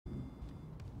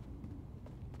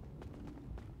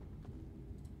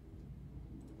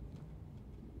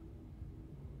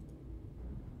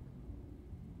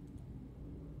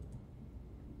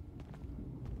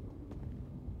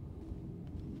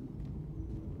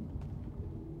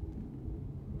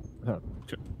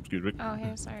Excuse me. Oh,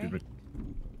 hey, sorry. Excuse me.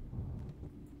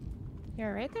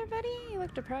 You're right there, buddy? You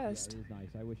look depressed. It is nice.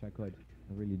 I wish I could.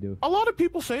 I really do. A lot of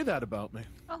people say that about me.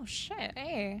 Oh, shit.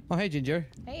 Hey. Oh, hey, Ginger.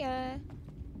 Hey,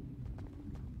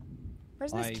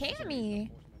 where's this Cami?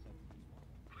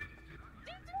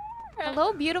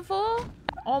 Hello, beautiful.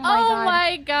 Oh my god. Oh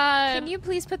my god. Can you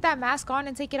please put that mask on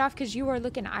and take it off? Because you are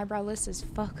looking eyebrowless as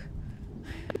fuck.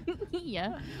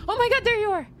 Yeah. Oh my god, there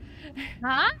you are.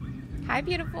 Huh? Hi,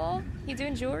 beautiful. You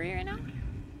doing jewelry right now?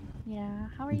 Yeah.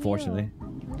 How are Unfortunately. you?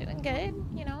 I'm doing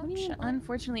good. You know, What do you mean, chilling.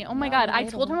 unfortunately? Oh my No, god, I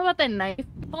told him relatable. about the knife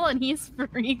people and he's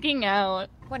freaking out.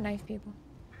 What knife people?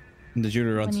 The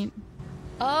jewelry runs. When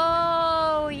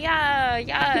Oh, yeah,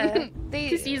 yeah.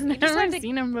 Because he's you just never have to,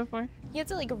 seen him before. you have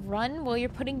to like run while you're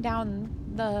putting down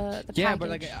the Yeah, package. but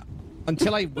like,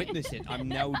 until I witness it, I'm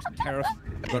now terrified.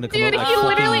 Gonna come Dude, out like he fucking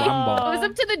literally Rambo. goes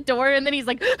up to the door and then he's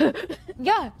like,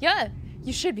 Yeah, yeah.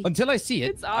 You should be. Until I see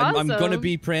it, It's I'm gonna awesome.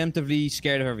 be preemptively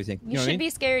scared of everything. You You know what I should mean? be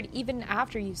scared even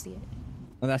after you see it.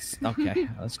 Well, that's okay.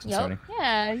 That's concerning.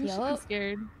 yeah, you should Yup. be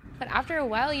scared. But after a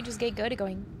while, you just get good at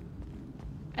going.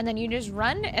 And then you just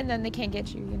run, and then they can't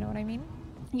get you. You know what I mean?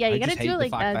 Yeah, you I gotta just do hate it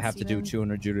like the fact that. I have to do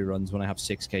 200 jewelry runs when I have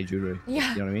 6k jewelry.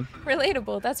 Yeah. You know what I mean?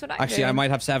 Relatable. That's what I Actually, do. I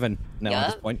might have 7 now at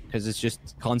this Yup. point because it's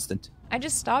just constant. I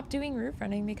just stopped doing roof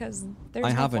running because there's I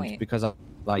no haven't point. because I'm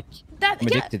like That, I'm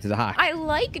yeah, addicted to the hack. I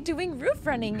like doing roof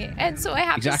running, and so I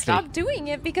have Exactly. to stop doing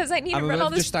it because I need to I'm run all about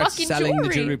to this just start fucking selling jewelry.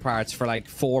 the jewelry parts for like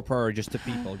 4 per just to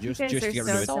people, just guys to are get rid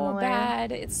so of it. So similar.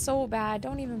 bad. It's so bad.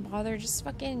 Don't even bother. Just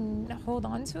fucking hold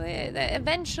on to it.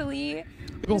 Eventually,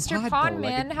 Go Mr. bad, Con though,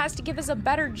 like, Man has to give us a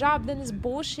better job than this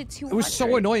bullshit 200. It was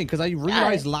so annoying because I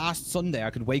realized last Sunday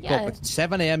I could wake Yeah. up at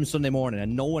 7 a.m. Sunday morning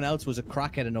and no one else was a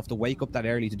crackhead enough to wake up that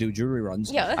early to do jewelry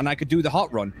runs. Yeah. And I could do the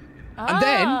hot run. And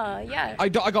then yeah. I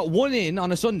got one in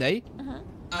on a Sunday, Uh-huh.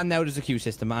 and now there's a queue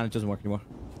system, and it doesn't work anymore.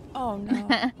 Oh no.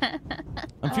 I'm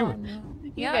Oh, fuming. no.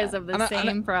 You Yeah. guys have the And I-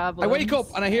 same problem. I wake up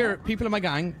and I hear people in my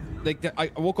gang. Like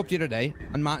I woke up the other day,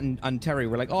 and Matt and Terry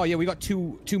were like, "Oh yeah, we got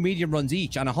two medium runs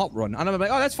each and a hot run." And I'm like,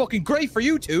 "Oh, that's fucking great for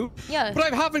you two." Yeah.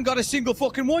 But I haven't got a single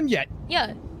fucking one yet.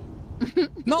 Yeah.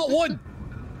 Not one.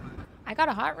 I got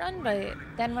a hot run, but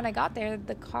then when I got there,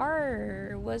 the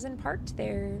car wasn't parked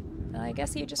there. I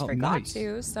guess he just Oh, forgot nice.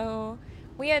 to. So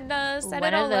we had set One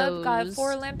it all of up. Got those.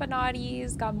 4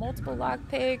 Lampanottis. Got multiple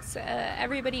lockpicks.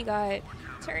 Everybody got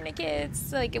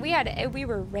tourniquets. Like we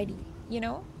were ready. You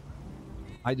know?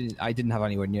 I didn't have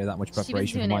anywhere near that much She was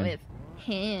preparation doing for it mine. with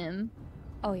him.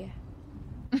 Oh yeah.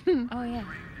 Oh yeah.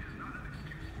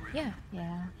 Yeah.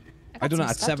 Yeah. I got done some it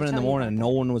at stuff to 7 in the tell you morning about and that. no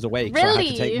one was awake, so I had to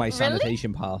take Really? my Really?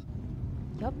 sanitation pal.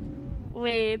 Yup.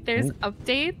 Wait, there's Ooh.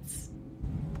 updates?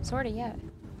 Sorta, yeah.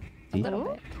 A See? little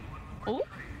Oh. bit. Oh.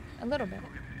 A little bit.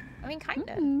 I mean,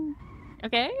 kinda. Mm.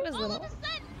 Okay. It was All little. of a sudden,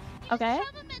 you Okay.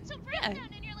 just have a mental breakdown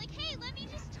and you're like, hey, let me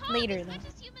just talk Later, as though. much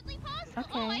as humanly possible. Okay.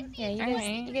 Oh, I see Yeah, it's you such guys,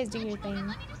 Alright. you guys do your Hold on, thing.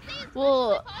 let me just say as Well,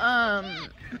 much as I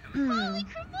possibly can. Holy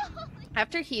crap.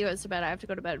 after he goes to bed, I have to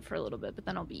go to bed for a little bit, but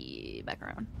then I'll be back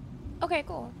around. Okay,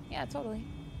 cool. Yeah, totally.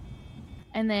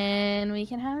 And then we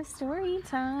can have story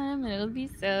time, and it'll be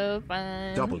so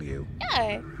fun. W.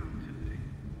 Yeah.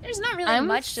 There's not really I'm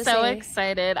much to so say.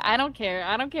 excited. I don't care.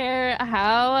 I don't care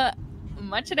how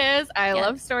much it is. I Yeah.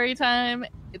 love story time.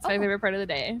 It's my Oh. favorite part of the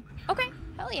day. Okay,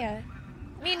 hell yeah.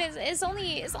 I mean, it's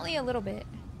only a little bit,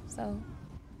 so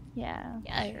Yeah.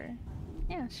 Yeah. Sure.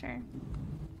 Yeah, sure.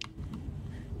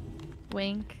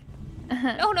 Wink.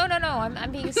 no.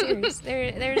 I'm being serious.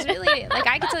 There's really like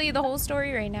I could tell you the whole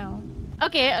story right now.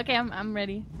 Okay, I'm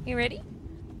ready. You ready?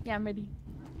 Yeah, I'm ready.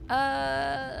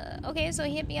 Okay. So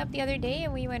he hit me up the other day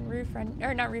and we went not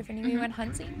roof running. We went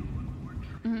hunting.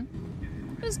 Mhm.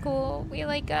 It was cool. We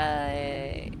like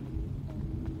I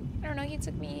don't know. He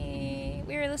took me.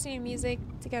 We were listening to music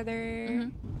together,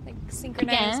 Mhm. like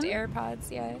synchronized Again?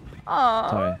 AirPods. Yeah. Aww.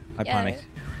 Sorry, I Yeah. panicked.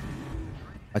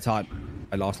 I thought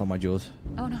I lost all my jewels.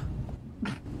 Oh no.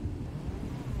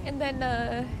 And then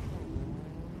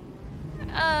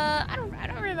I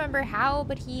don't remember how,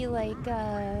 but he like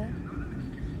got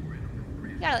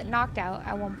like, knocked out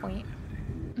at one point.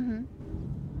 Mhm.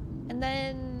 And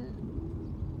then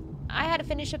I had to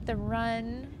finish up the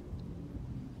run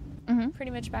Mhm.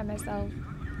 pretty much by myself.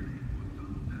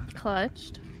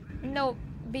 Clutched. No,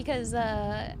 because so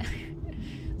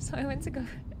I went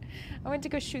to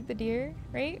go shoot the deer,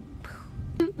 right?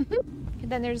 And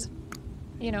then there was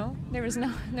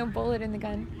no bullet in the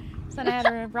gun. So then I had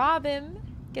to rob him,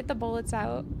 get the bullets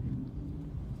out,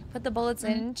 put the bullets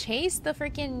in, chase the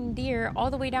freaking deer all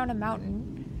the way down a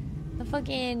mountain. The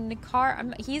fucking car,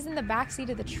 he's in the back seat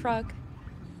of the truck,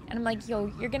 and I'm like,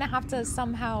 yo, you're gonna have to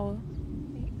somehow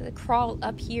crawl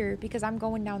up here because I'm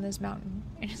going down this mountain.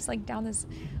 And it's like down this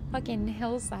fucking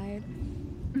hillside.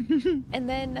 And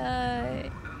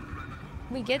then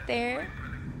we get there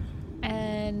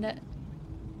and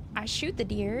I shoot the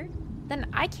deer. Then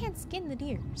I can't skin the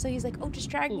deer. So he's like, oh, just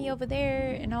drag me over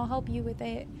there and I'll help you with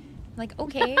it. I'm like,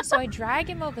 okay. So I drag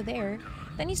him over there.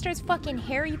 Then he starts fucking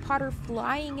Harry Potter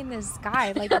flying in the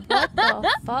sky. Like, what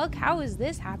the fuck? How is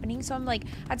this happening? So I'm like,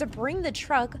 I had to bring the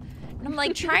truck. And I'm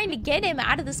like trying to get him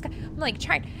out of the sky. I'm like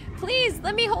please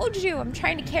let me hold you. I'm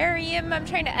trying to carry him. I'm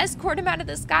trying to escort him out of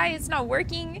the sky. It's not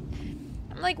working.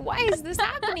 I'm like, why is this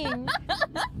happening?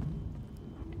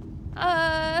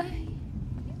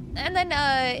 And then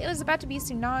it was about to be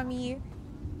tsunami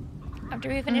after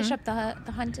we finished up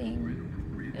the hunting.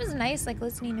 It was nice, like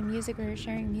listening to music. We were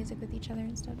sharing music with each other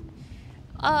and stuff.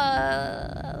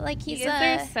 Like he's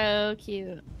They're so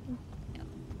cute.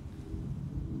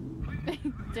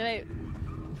 Did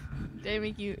I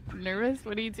make you nervous?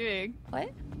 What are you doing? What?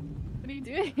 What are you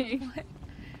doing?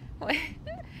 What?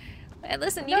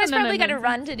 Listen, you guys probably got to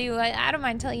run to do. I don't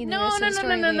mind telling you the rest of the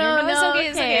story later. No, it's okay.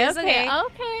 It's okay. It's okay.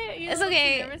 Okay. It's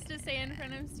okay. You're nervous to say in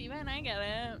front of Steven. I get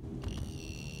it.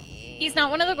 He's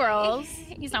not one of the girls.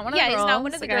 He's not one of the girls. Yeah, he's not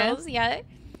one of the girls. Yeah.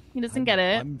 He doesn't get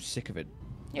it. I'm sick of it.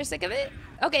 You're sick of it?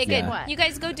 Okay, good. Yeah. You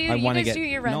guys go do. I You guys get, do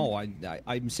your run. No,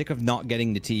 I'm sick of not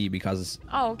getting the tea because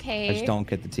Okay. I just don't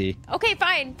get the tea. Okay,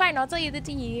 fine. I'll tell you the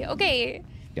tea. Okay.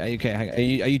 Yeah,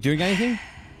 okay. Are you doing anything?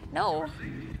 No.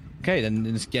 Okay, then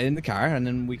just get in the car and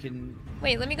then we can.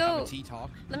 Wait, let me have go. a tea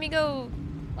talk. Let me go.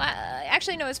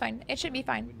 Actually, no, it's fine. It should be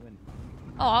fine. Win-win.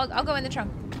 Oh, I'll go in the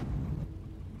trunk.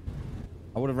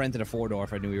 I would have rented a 4-door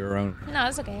if I knew you were around. No,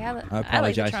 it's okay. I like the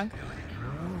apologize. trunk.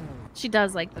 She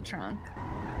does like the trunk.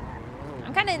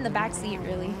 I'm kind of in the back seat,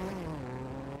 really.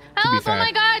 Help! Oh fair.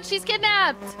 my God, she's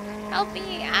kidnapped. Help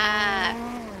me! Ah.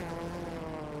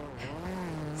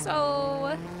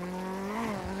 So,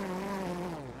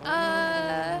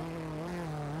 trying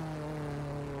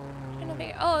to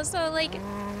figure. Oh, so like,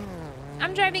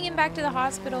 I'm driving him back to the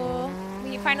hospital.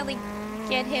 We finally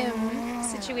get him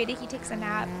situated. He takes a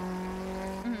nap,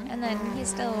 and then he's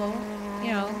still,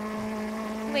 you know,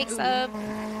 he wakes up.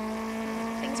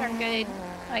 Things aren't good.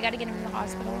 I gotta get him to the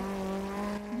hospital.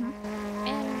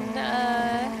 And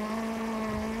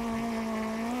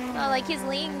like he's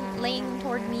laying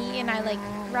toward me, and I like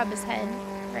rub his head,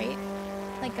 right?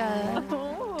 Like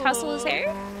tussle his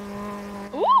hair.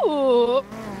 Ooh.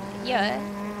 Yeah.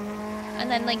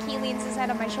 And then like he leans his head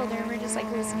on my shoulder, and we're just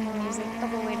like listening to music the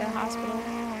whole way to the hospital.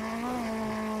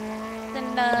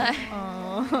 Then I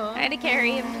had to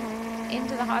carry him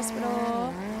into the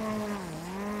hospital.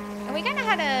 And we kind of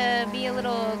had to be a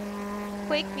little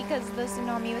quick because the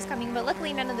tsunami was coming, but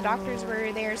luckily none of the doctors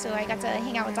were there, so I got to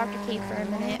hang out with Dr. Kate for a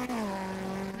minute.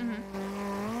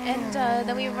 And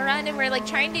then we run and we're like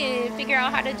trying to figure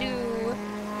out how to do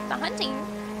the hunting.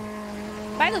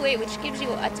 By the way, which gives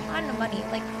you a ton of money,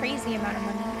 like crazy amount of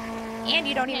money. And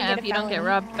you don't even get a if you don't get felony.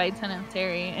 robbed by Ten of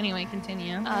Terry. Anyway,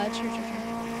 continue. True.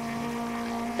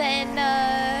 Then,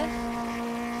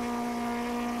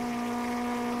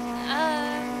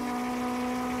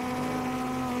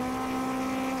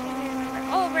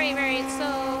 oh, right. So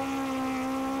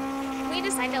we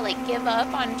decided to like give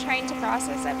up on trying to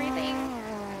process everything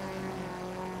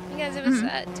because it was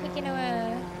taking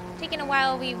a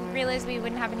while. We realized we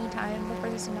wouldn't have any time before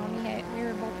the tsunami hit. We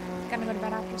were both gonna go to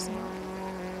bed after tsunami.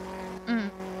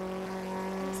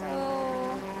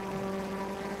 So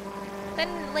then,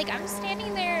 like, I'm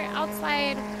standing there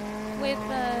outside with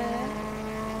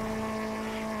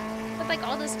like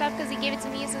all this stuff because he gave it to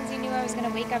me since he knew I was gonna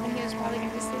wake up and he was probably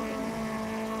gonna be sleeping.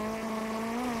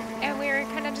 And we were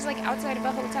kind of just like outside of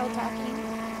a hotel talking.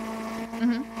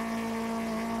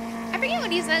 I forget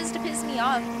what he says to piss me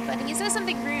off, but he says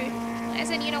something rude. I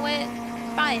said, you know what?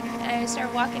 Fine. And I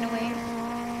started walking away.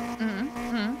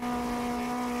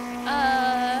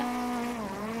 I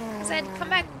said, come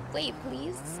back, wait,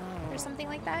 please, or something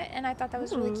like that. And I thought that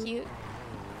was really cute.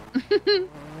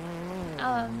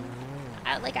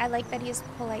 I like that he's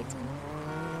polite to me.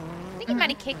 I think he might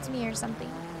have kicked me or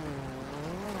something.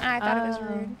 And I thought it was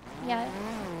rude. Yeah.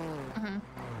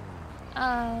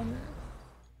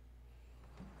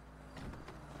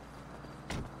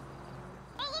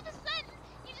 All of a sudden,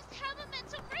 you just have a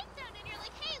mental breakdown, and you're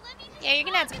like, "Hey, let me just." Yeah, you're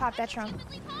gonna have to talk pop that as trunk. much as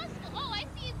humanly possible. Oh, I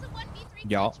see. It's a 1v3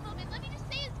 Yeah. clutch moment. Let me just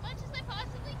say as much as I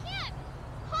possibly can.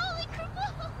 Holy crap!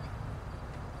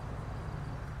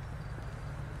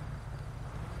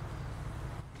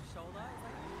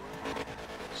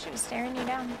 She was staring you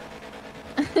down.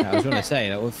 Yeah, I was gonna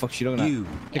say, what the fuck she looking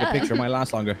at? Take a picture of my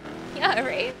last longer. Yeah,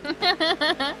 right?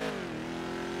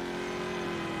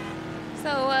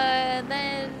 So,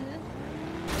 then...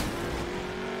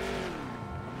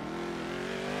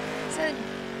 So,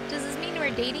 does this mean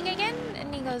we're dating again?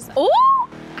 And he goes, Oh!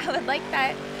 I would like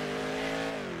that.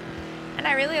 And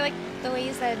I really like the way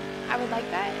he said, I would like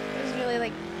that. It was really,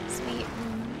 like, sweet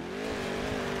and,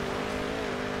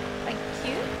 like,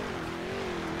 cute.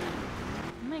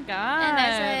 Oh my god. And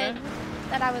I said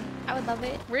that I would love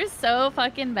it. We're so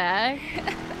fucking back.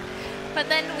 But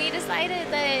then we decided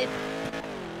that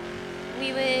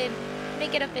we would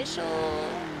make it official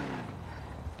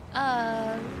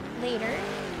later.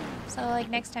 So like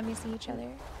next time we see each other.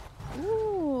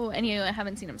 Ooh, and you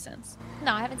haven't seen him since.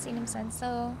 No, I haven't seen him since,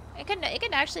 so it could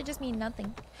actually just mean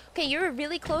nothing. Okay, you were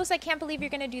really close. I can't believe you're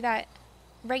gonna do that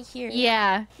right here.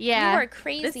 Yeah, yeah. You are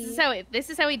crazy. This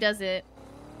is how he does it.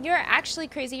 You're actually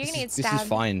crazy. You're gonna get stabbed. This is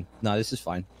fine. No, this is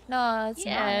fine. No, it's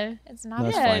Yeah. not. It's not. No,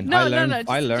 it's Yeah, fine. no, I no, learned, no,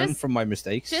 I just- learned just- from my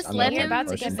mistakes. Just and let learned him. from about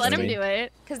to personal get Just let him journey. do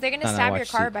it. Because they're gonna No, no, stab your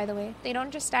watch car, it. by the way. They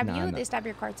don't just stab No, you, no. they stab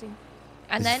your car too.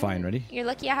 And This then is fine. Ready? you're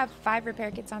lucky I have 5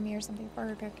 repair kits on me or something. 4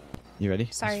 repair kits. You ready?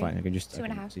 Sorry. It's fine. I can just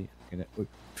 2.5. See.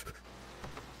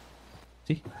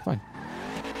 See? Fine.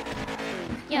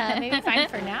 Yeah, maybe fine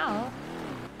for now.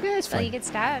 Yeah, it's Till you fine. get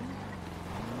stabbed.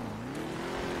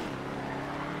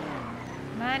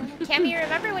 Man, Cami,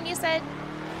 remember when you said,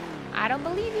 I don't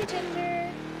believe you, Ginger?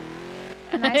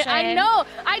 And I said, I know.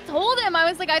 I told him. I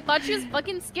was like, I thought she was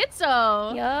fucking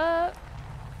schizo. Yup.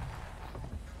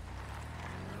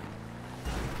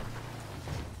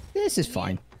 This is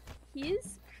fine.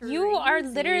 He's You are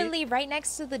crazy. literally right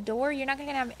next to the door. You're not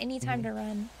gonna have any time to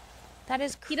run. That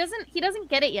is He doesn't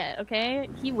get it yet, okay?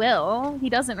 He will. He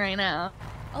doesn't right now.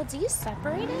 Oh, do you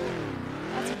separate it?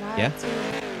 That's wild, Yeah. too.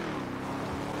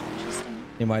 Interesting.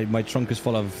 Yeah, my trunk is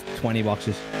full of 20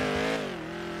 boxes.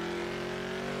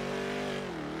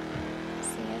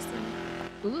 I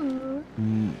see. Ooh.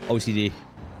 OCD.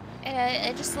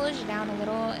 It just slows you down a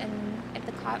little, and if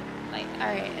the cop, like, all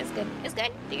right, it's good. It's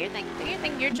good. Do your thing. Do your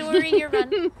thing. Your jewelry, your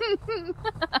run.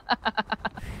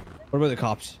 What about the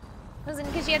cops? Listen,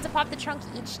 because you had to pop the trunk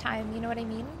each time. You know what I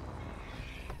mean?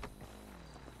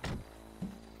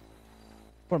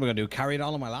 What am I gonna do? Carry it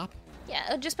all on my lap?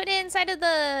 Yeah. Just put it inside of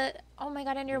the. Oh my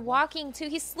god! And you're walking too.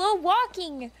 He's slow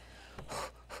walking.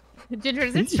 Ginger,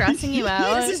 is it stressing you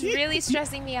out? This is really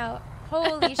stressing me out.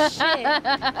 Holy shit!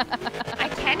 I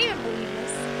can't even believe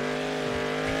this.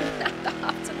 Not the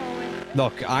optimal way.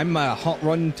 Look, I'm a hot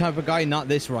run type of guy, not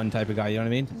this run type of guy. You know what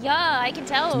I mean? Yeah, I can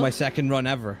tell. It's my second run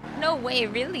ever. No way,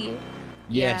 really?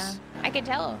 Yes. I can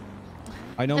tell.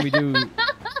 I know we do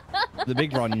the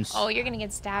big runs. Oh, you're gonna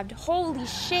get stabbed. Holy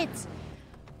shit.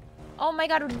 Oh my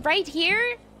god, right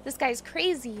here? This guy's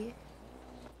crazy.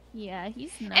 Yeah,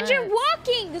 he's nuts. And you're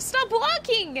walking! Stop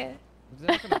walking! They're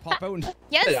not gonna pop out.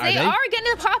 Yes, Are they they? are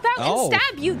gonna pop out Oh. and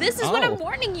stab you. This is what I'm Oh.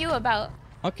 warning you about.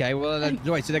 Okay, well,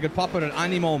 right, so they could pop out at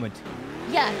any moment,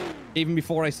 Yeah. even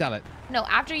before I sell it. No,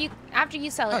 after you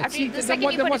sell it, Oh, after see, the then second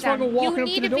what- you then put it what's wrong down, with walking you up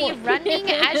to need the to be door? running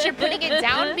as you're putting it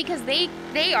down because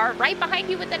they are right behind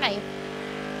you with the knife.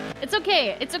 It's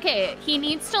okay. It's okay. He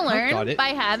needs to got learn it. by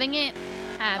having it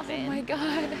Oh happen. my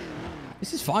god.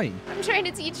 This is fine. I'm trying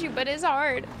to teach you, but it's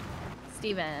hard.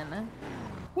 Steven.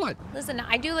 What? Listen,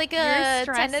 I do like You're 10 of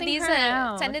stressing these her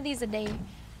out. 10 of these a day.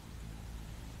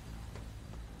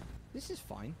 This is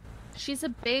fine. She's a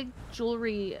big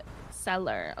jewelry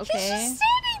seller, He's okay? just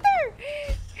standing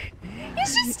there.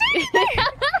 He's just standing there.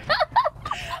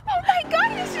 Oh my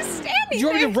god, he's just standing Do you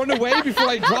want me there. to run away before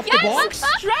I drop the box?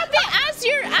 Drop it as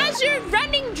you're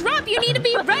running. Drop. You need to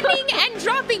be running and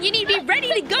dropping. You need to be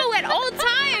ready to go at all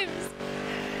times.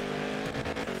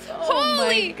 Oh my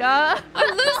Holy! god.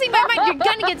 I'm losing my mind. You're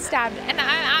gonna get stabbed, and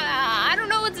I don't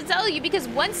know what to tell you because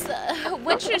once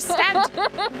you're stabbed,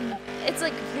 it's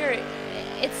like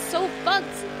it's so fucked.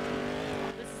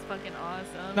 This is fucking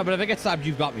awesome. No, but if I get stabbed,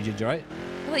 you've got me, Ginger, right?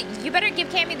 Wait, you better give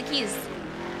Cami the keys.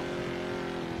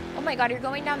 Oh my god, you're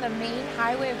going down the main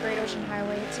highway of Great Ocean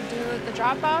Highway to do the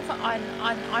drop off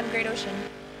on Great Ocean.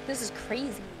 This is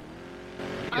crazy.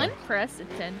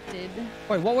 Unprecedented.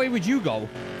 Wait, what way would you go?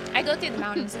 I go through the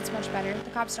mountains. It's much better. The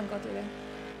cops don't go through there.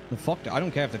 The fuck? I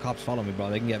don't care if the cops follow me, bro.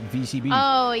 They can get VCB.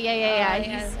 Oh yeah, yeah,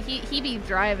 yeah. yeah. He be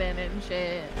driving and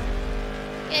shit.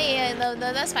 Yeah, no,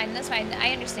 that's fine. That's fine.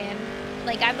 I understand.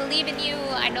 Like, I believe in you.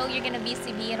 I know you're gonna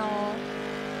VCB and all,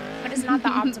 but it's not the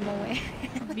optimal way.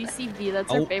 VCB,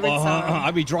 that's her favorite song.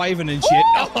 I'll be driving and shit.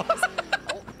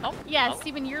 Oh, Yeah, oh.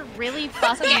 Steven, you're really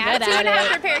fucking Okay, I have good 2.5 at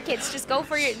it. repair kits. Just go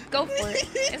for it. Go for it.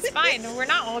 It's fine. We're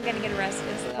not all gonna get arrested.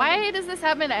 So Why does this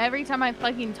happen every time I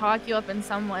fucking talk you up in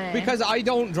some way? Because I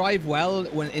don't drive well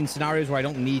when in scenarios where I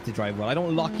don't need to drive well. I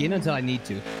don't lock in until I need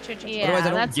to. Yeah, Otherwise, I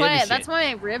don't that's give a why. shit. That's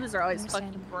why my ribs are always Understand.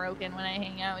 fucking broken when I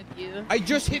hang out with you. I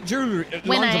just hit jewelry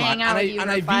When I laundromat hang out with you and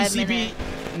for I 5 VCB minutes.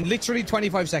 in literally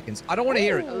 25 seconds. I don't want to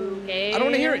hear it. Okay. I don't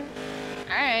want to hear it.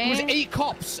 All There was right. 8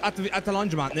 cops at the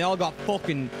laundromat and they all got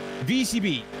fucking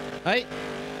VCB, right?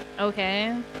 Okay.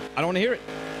 I don't want to hear it.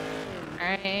 All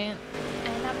right.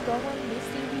 And I'm going to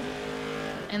see.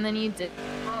 And then you did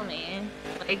call me,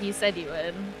 like you said you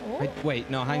would. Wait,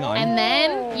 no, hang on. And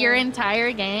then your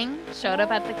entire gang showed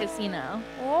up at the casino.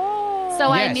 Oh. So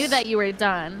I Yes. knew that you were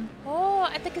done. Oh,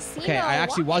 at the casino. Okay, I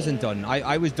actually why? wasn't done.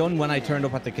 I was done when I turned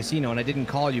up at the casino and I didn't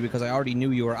call you because I already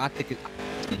knew you were at the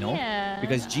casino. Yeah.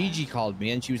 Because Gigi called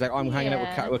me and she was like, oh, I'm hanging out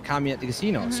Yeah. with Cami at the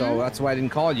casino. Mhm. So that's why I didn't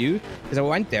call you because I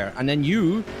went there. And then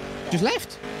you just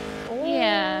left.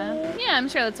 Yeah. Yeah, I'm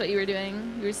sure that's what you were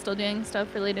doing. You were still doing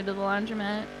stuff related to the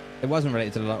laundromat. It wasn't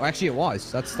related to the... Actually, it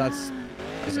was. That's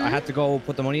I had to go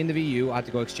put the money in the VU. I had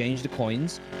to go exchange the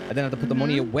coins. I then had to put the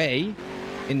money away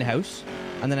in the house.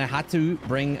 And then I had to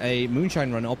bring a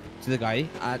moonshine run up to the guy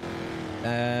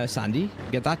at Sandy,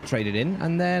 get that traded in,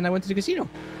 and then I went to the casino.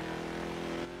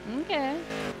 Okay.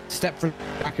 Step for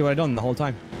exactly what I done the whole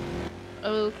time.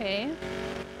 Okay.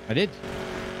 I did.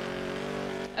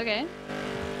 Okay.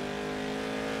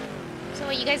 So,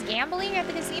 are you guys gambling at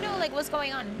the casino? Like, what's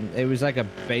going on? It was like a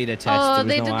beta test. Oh, there was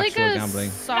they no did like actual a gambling.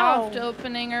 soft No.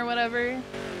 opening or whatever.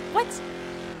 What?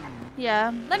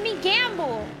 Yeah. Let me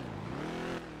gamble.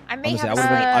 I may Honestly, have.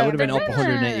 I would have been up they're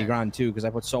 180 gonna- grand too because I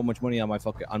put so much money on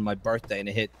on my birthday and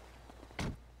it hit.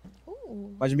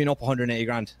 Ooh. Imagine being up 180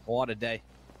 grand. What a day.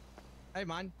 Hey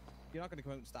man, you're not gonna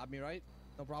come out and stab me, right?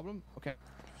 No problem. Okay.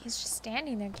 He's just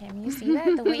standing there, Cam. You see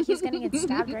that? The way he's gonna get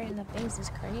stabbed right in the face is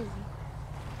crazy.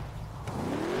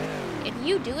 If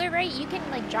you do it right, you can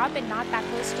like drop it not that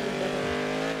close to the middle.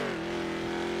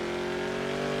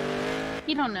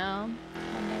 You don't know.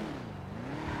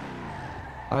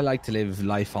 I like to live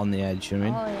life on the edge. You know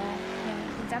what I mean? Oh yeah,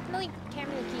 yeah. Definitely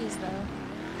carry the keys though.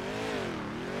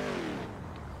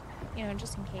 You know,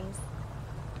 just in case.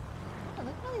 Oh,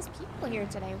 look at all these people here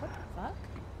today. What the fuck?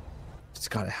 It's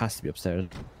got. It has to be upstairs.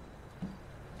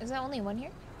 Is there only one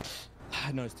here?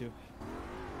 No, it's 2.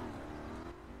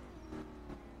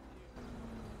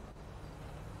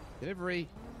 Delivery.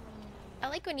 I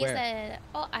like when you Where? said,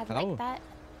 "Oh, I Hello? like that."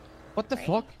 What the Right?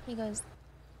 fuck? He goes.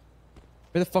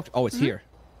 Where the fuck? Oh, it's here.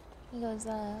 He goes.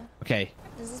 Okay.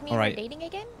 Does this mean All we're right. dating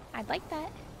again? I'd like that.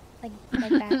 Like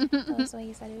that. That was what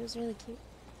he said. It was really cute.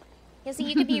 Yeah, so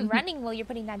you could be running while you're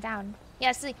putting that down.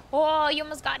 Yeah, see. Oh, you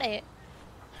almost got it.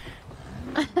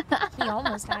 He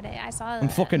almost had it. I saw that. I'm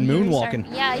fucking He was moonwalking.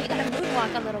 starting- Yeah, you gotta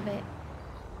moonwalk a little bit.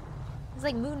 It's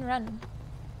like moon run.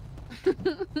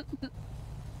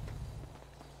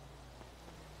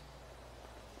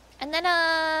 And then,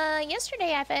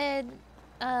 yesterday I fed,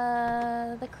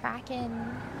 the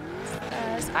Kraken,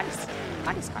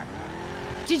 Scotty's car.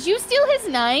 Did you steal his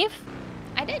knife?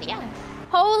 I did, yeah.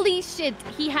 Holy shit.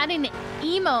 He had an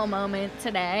emo moment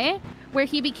today where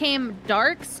he became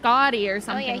Dark Scotty or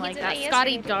something he like did that. that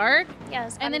Scotty yesterday, too. Dark. Yeah,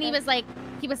 And then he was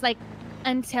like,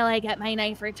 until I get my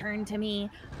knife returned to me,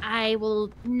 I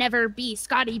will never be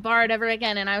Scotty Bard ever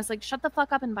again. And I was like, shut the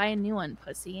fuck up and buy a new one,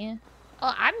 pussy.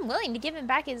 Oh, I'm willing to give him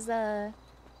back his knife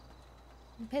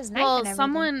Well, and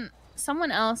everything.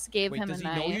 someone else gave Wait, him a does he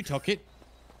knife. know you took it?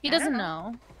 He I don't doesn't know.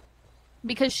 know.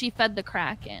 Because she fed the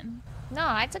Kraken. No,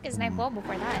 I took his knife well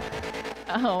before that.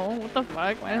 Oh, what the fuck?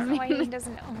 I Why don't know why he doesn't he?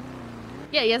 doesn't know.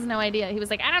 Yeah, he has no idea. He was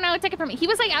like, I don't know, take it from me. He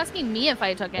was like asking me if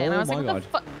I took it. And I Oh was like, my what the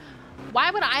fuck? Why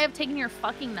would I have taken your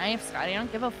fucking knife, Scotty? I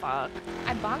don't give a fuck.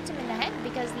 I bonked him in the head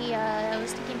because he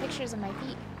was taking pictures of my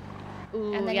feet.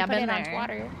 Ooh, And then yeah, he put been it there. onto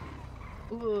water.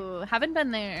 Ooh, haven't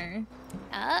been there.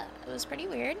 It was pretty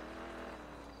weird.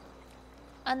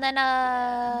 And then,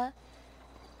 I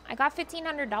got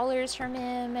 $1,500 from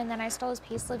him, and then I stole his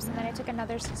payslips, and then I took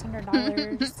another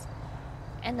 $600.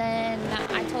 And then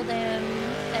I told him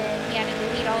that he had to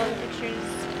delete all of the pictures,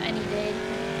 and he did.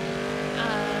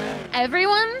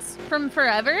 Everyone's from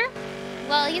forever?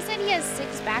 Well, he said he has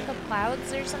 6 backup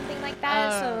clouds or something like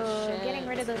that, Oh, so shit. getting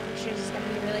rid of those pictures is going to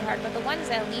be really hard. But the ones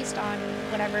at least on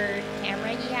whatever camera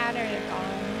he had are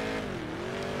gone.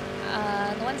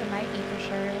 The ones in my feet for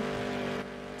sure.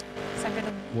 Except for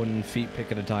the... 1 feet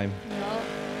pick at a time. No.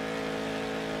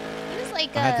 He was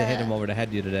like, I had to hit him over the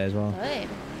head the other day as well. Good.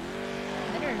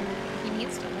 Better. He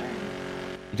needs to learn.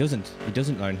 He doesn't. He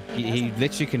doesn't learn. He He doesn't.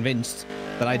 literally convinced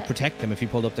that I'd protect him if he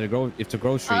pulled up to Grove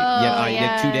Street. Oh, Yet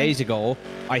yeah. 2 days ago,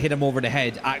 I hit him over the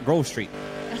head at Grove Street.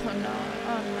 Oh no.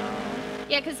 Oh no.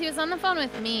 Yeah, because he was on the phone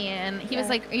with me, and he was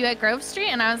like, "Are you at Grove Street?"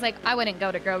 And I was like, "I wouldn't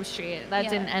go to Grove Street. That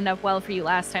didn't end up well for you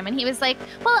last time." And he was like,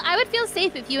 "Well, I would feel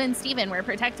safe if you and Steven were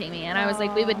protecting me." And I was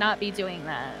like, "We would not be doing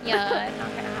that." Yeah, not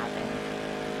gonna happen.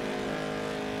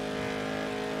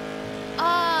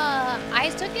 I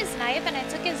took his knife and I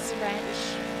took his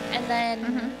wrench, and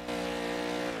then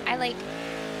I like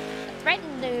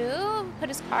threatened to put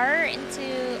his car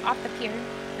into off the pier,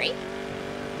 right?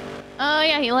 Oh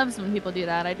yeah, he loves when people do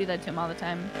that. I do that to him all the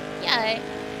time. Yeah,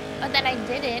 but then I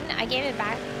didn't. I gave it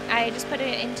back. I just put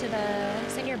it into the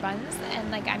senior buns, and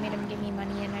like I made him give me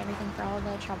money and everything for all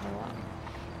the trouble.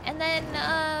 And then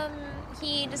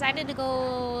he decided to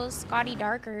go Scotty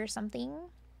Dark or something.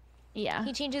 Yeah.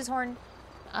 He changed his horn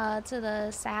to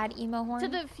the sad emo horn. To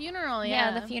the funeral, Yeah,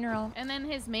 yeah. the funeral. And then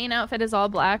his main outfit is all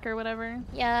black or whatever.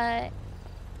 Yeah.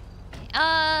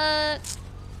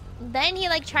 Then he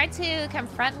like tried to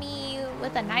confront me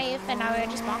with a knife, and I would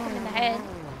just bonk him in the head.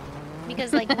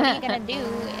 Because like, what are you gonna do?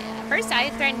 At first I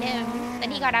threatened him, then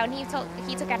he got out and he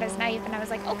took out his knife, and I was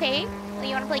like, okay, well,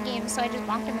 you wanna play games? So I just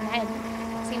bonked him in the head.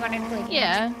 So he wanted to play games.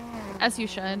 Yeah, as you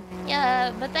should.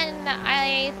 Yeah, but then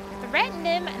I threatened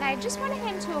him, and I just wanted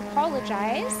him to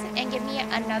apologize and give me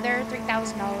another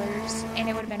 $3,000, and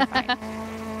it would have been fine.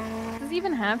 Does he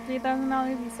even have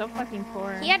 $3,000? He's so fucking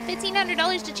poor. He had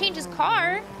 $1,500 to change his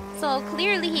car, so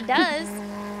clearly he does.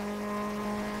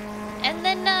 And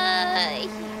then,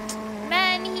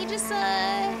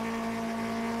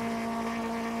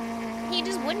 he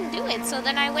just wouldn't do it. So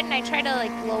then I went and I tried to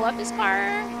like blow up his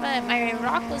car, but my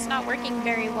rock was not working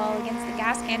very well against the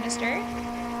gas canister.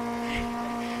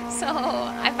 So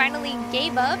I finally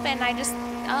gave up and I just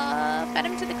fed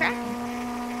him to the Kraken.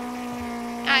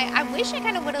 I wish I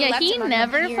kind of would have left him on the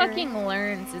never pier. fucking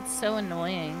learns. It's so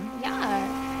annoying.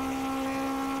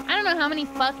 Yeah. I don't know how many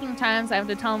fucking times I have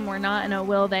to tell him we're not in a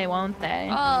will they, won't they.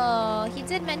 Oh, he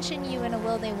did mention you in a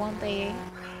will they, won't they.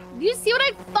 Do you see what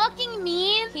I fucking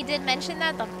mean? He did mention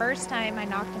that the first time I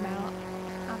knocked him out,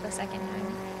 not the second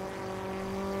time.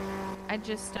 I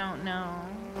just don't know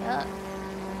Ugh.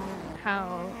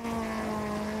 how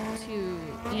to,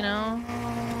 you know?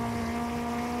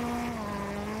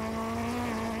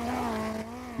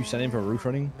 You sent in for roof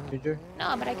running, did you?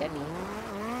 No, but I could be.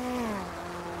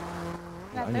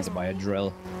 I need to buy a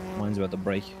drill. Mine's about to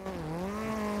break.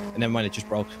 And never mind, it just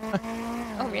broke.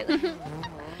 Oh, really?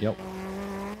 Yep.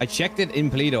 I checked it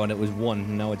in Paleto and it was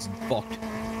 1. Now it's fucked.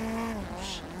 Oh,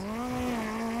 shit.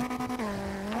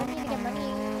 I would need to get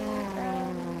money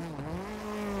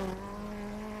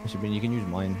from... I mean, you can use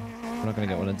mine. We're not gonna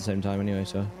get one at the same time anyway,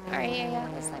 so. Alright, yeah.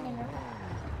 Let's let me know.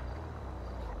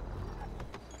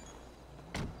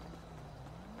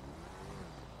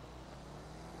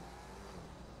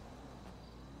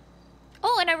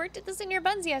 Oh, and I worked at the Senior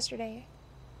Buns yesterday.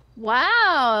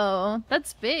 Wow,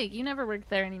 that's big. You never worked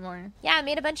there anymore. Yeah, I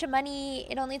made a bunch of money.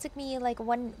 It only took me like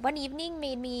one evening,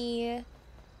 made me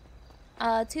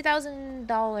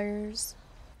 $2,000.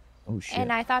 Oh shit.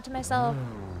 And I thought to myself,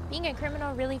 being a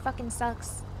criminal really fucking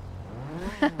sucks.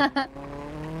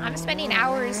 I'm spending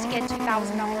hours to get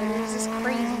 $2,000. It's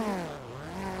crazy.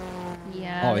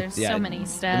 Yeah, there's so many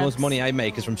steps. The most money I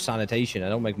make is from sanitation. I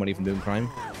don't make money from doing crime.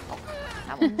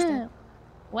 That one's dead.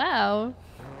 Wow.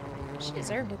 She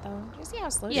deserved it though. Did you see how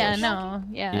slow she Yeah, was? no,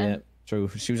 yeah. Yeah, true.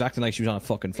 She was acting like she was on a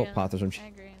fucking footpath or some shit. I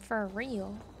agree. For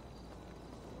real.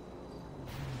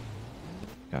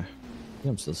 Okay. Yeah,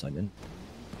 I'm still signed in.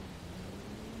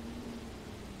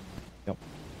 Yep.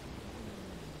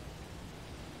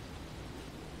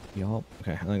 Yup.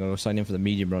 Okay, I'm gonna go sign in for the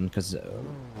medium run because,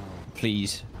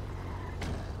 please,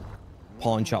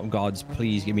 pawn shop gods,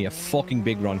 please give me a fucking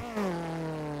big run.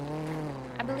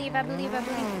 I believe.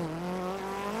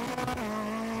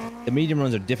 The medium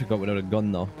runs are difficult without a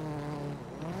gun, though.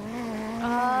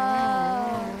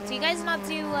 Oh, do you guys not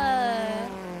do hold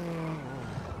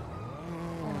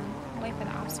on, wait for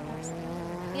the obstacles.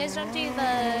 You guys don't do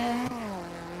the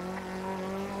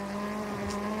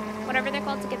whatever they're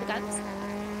called to get the guns?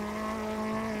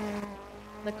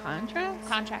 The contracts?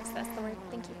 Contracts, that's the word.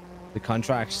 Thank you. The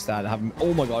contracts that haven't.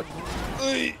 Oh my god.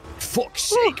 Fuck's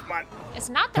sake, man. It's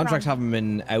not the Contracts wrong... haven't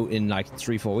been out in like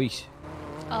 3-4 weeks.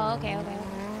 Oh, okay.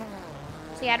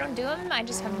 See, I don't do them. I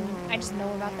just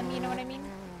know about them. You know what I mean?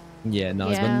 Yeah, no,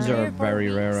 Yeah. guns are 3 or 4 very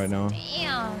rare right weeks. now.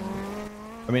 Damn.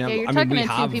 I mean, Yeah, you're I mean, talking we to two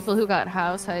have people who got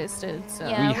house heisted, so.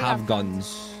 Yeah. we we have have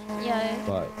guns, Yeah,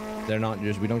 but they're not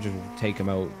just. We don't just take them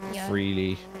out Yeah.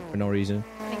 freely for no reason.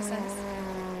 makes sense.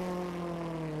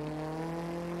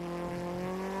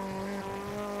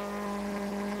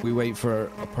 We wait for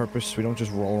a purpose. We don't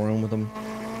just roll around with them.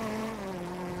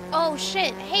 Oh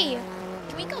shit! Hey,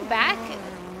 can we go back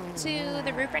to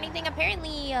the roof or anything?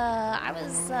 Apparently, I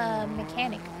was a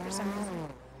mechanic for some reason.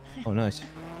 Oh, nice.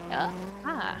 Yeah.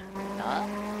 Ah. Yeah.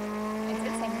 It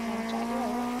did say mechanic job.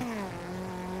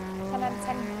 Yeah. 10 out of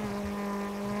 10.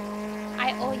 I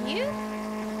owe you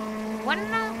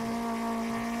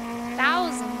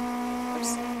 1,000.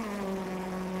 Oops.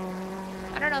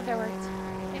 I don't know if it worked.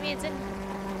 Maybe it didn't.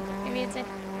 Maybe it did.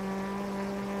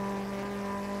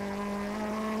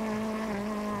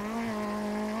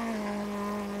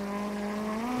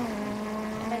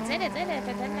 If it did, it did. If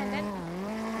it didn't, it didn't.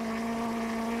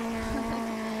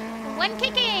 1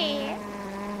 kiki!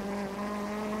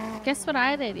 Guess what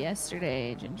I did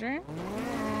yesterday, Ginger?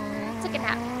 Took a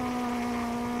nap.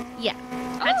 Yeah.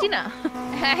 How'd you know?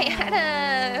 I had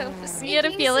a You had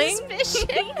a feeling? suspicion.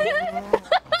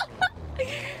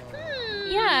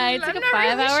 Yeah, I took a I'm not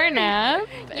 5-hour really sure. nap.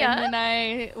 Yeah. And then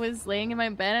I was laying in my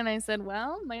bed and I said,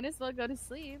 well, might as well go to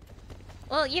sleep.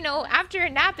 Well, you know, after a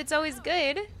nap, it's always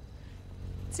good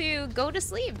to go to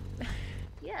sleep.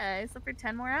 Yeah, I slept for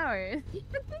 10 more hours.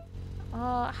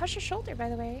 How's your shoulder, by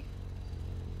the way?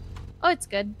 Oh, it's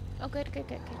good. Oh, good, good,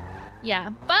 good, good. Yeah,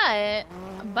 but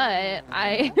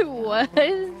I was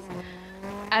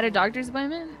at a doctor's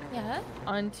appointment Yeah?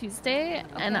 on Tuesday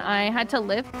and Okay. I had to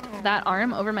lift that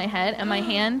arm over my head and my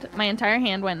entire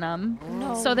hand went numb.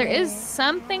 No So there is way.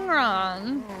 something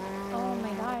wrong Oh my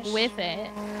gosh. with it.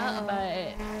 Uh-oh.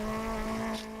 But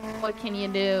what can you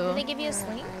Did do? they give you a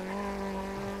sling?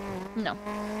 No.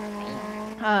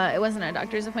 It wasn't a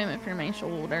doctor's appointment for my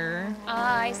shoulder.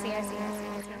 I see, I see, I see,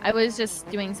 I see. I was just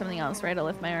doing something else, right, to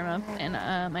lift my arm up, and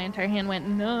my entire hand went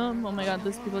numb. Oh my god,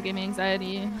 those people gave me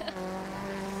anxiety.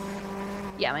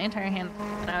 Yeah, my entire hand.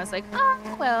 And I was like, oh,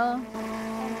 well,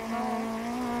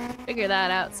 figure that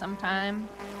out sometime.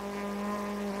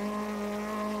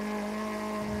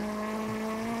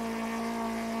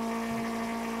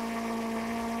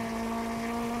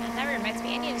 And that reminds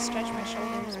me, I need to stretch my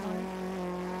shoulders more.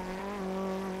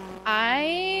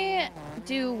 I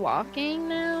do walking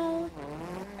now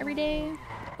every day.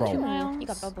 Bro. 2 miles. You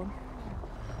got bubble.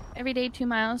 Every day, 2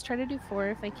 miles. Try to do 4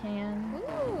 if I can. Ooh,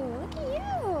 look at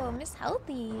you, Miss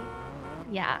Healthy.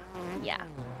 Yeah, yeah.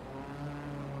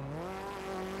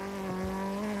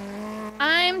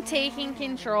 I'm taking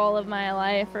control of my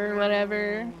life or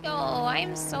whatever. Yo,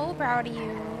 I'm so proud of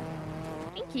you.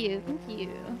 Thank you, thank you.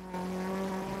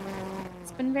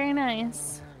 It's been very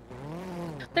nice.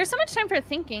 There's so much time for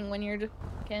thinking when you're just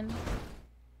fucking.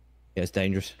 Yeah, it's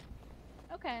dangerous.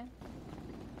 Okay.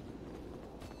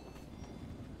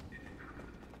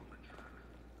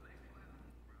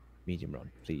 Medium run,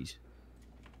 please.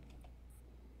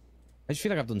 I just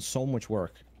feel like I've done so much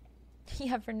work.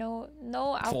 Yeah, for no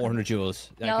outcome. 400 joules.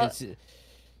 Like, Yup. it's,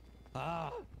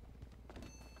 Why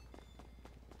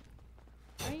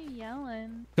are you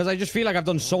yelling? because I just feel like I've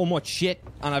done so much shit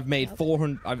and I've made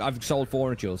 400. I've sold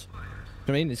 400 joules. You know what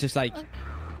I mean? It's just like,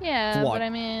 Yeah, For what? but I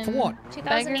mean. for what?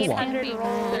 Beggars 2,800 can't be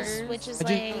rolls, choosers. which is I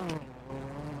just- like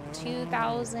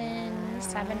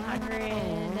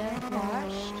 2,700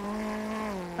 washed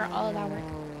for all of that work.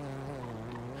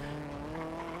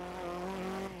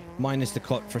 Minus the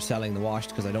cut for selling the washed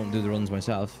because I don't do the runs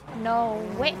myself. No,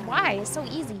 wait, why? It's so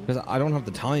easy. Because I don't have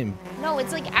the time. No,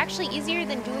 it's like actually easier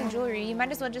than doing jewelry. You might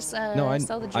as well just No,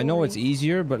 sell the jewelry. I know it's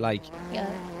easier, but like, Yeah.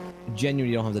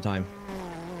 genuinely don't have the time.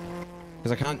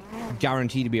 Because I can't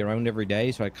guarantee to be around every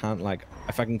day, so I can't like,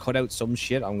 if I can cut out some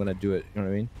shit, I'm gonna do it. You know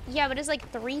what I mean? Yeah, but it's like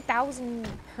 3,000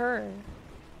 per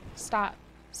stop.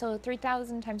 So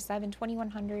 3,000 times 7,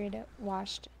 2,100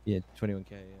 washed. Yeah,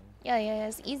 21k. Yeah, yeah,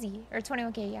 it's easy. Or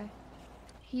 21k, yeah.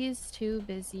 He's too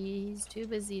busy. He's too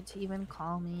busy to even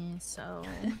call me, so.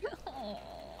 Oh,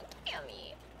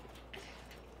 Cami.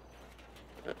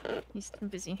 He's too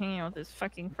busy hanging out with his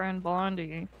fucking friend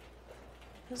Blondie.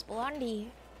 Who's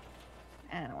Blondie?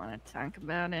 I don't want to talk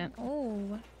about it.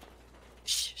 Oh.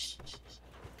 Shh, shh, shh,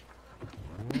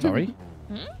 Sorry?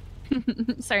 shh.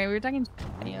 Sorry, we were talking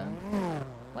video.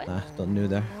 What? Don't know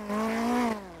there.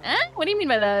 What do you mean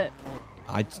by that?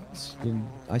 I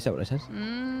said what I said.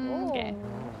 Okay.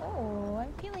 Oh,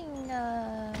 I'm feeling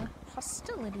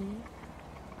hostility.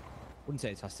 Wouldn't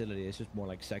say it's hostility. It's just more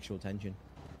like sexual tension.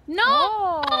 No!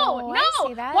 Oh, no! I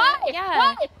see that. Why? Yeah.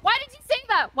 Why? Why did you say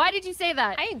that? Why did you say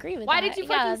that? I agree with Why that. did you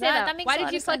Yeah, fucking say that? That makes Why a did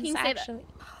lot you of sense, fucking say that? actually.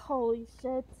 Holy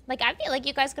shit. Like, I feel like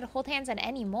you guys could hold hands at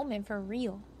any moment for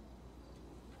real.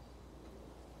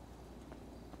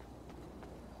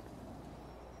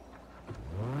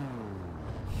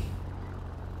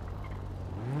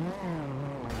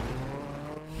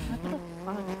 What the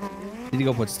fuck? Did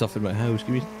to go put stuff in my house. Give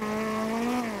me.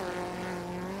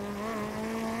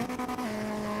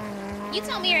 You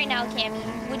tell me right now,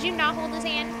 Cami. Would you not hold his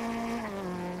hand?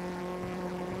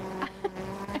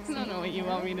 I don't know what you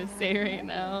want me to say right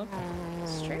now.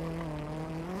 It's true.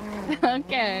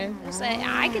 Okay. Just,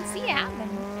 I could see it happen.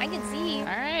 I could see All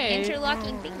right.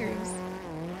 interlocking fingers.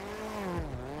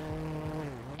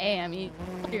 Hey, I mean,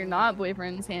 you're not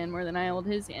boyfriend's hand more than I hold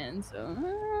his hand,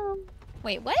 so.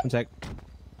 Wait, what? One sec.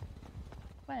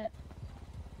 What?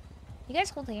 You guys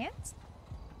hold hands?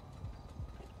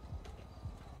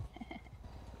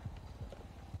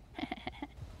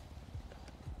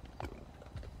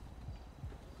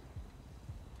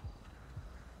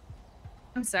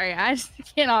 I'm sorry, I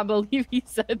just cannot believe he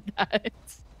said that.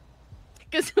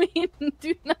 Because we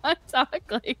do not talk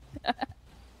like that.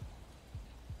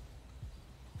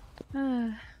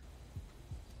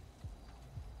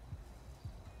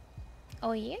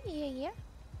 Oh, yeah, yeah,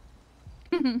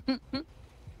 yeah.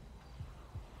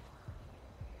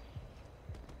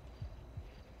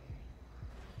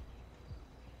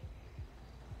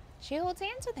 She holds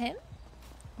hands with him?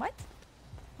 What?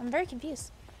 I'm very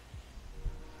confused.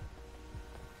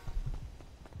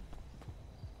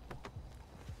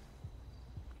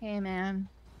 Hey, man.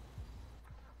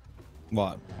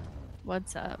 What?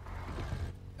 What's up?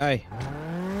 Hey.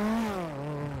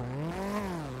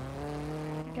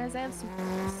 Guys, I have some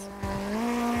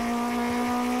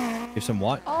Here's some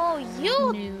what? Oh,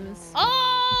 you! news.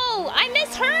 Oh! I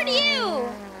misheard you!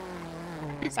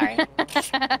 Sorry.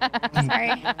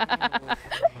 Sorry.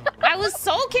 I was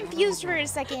so confused for a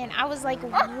second. I was like,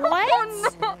 what?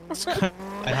 Oh, no.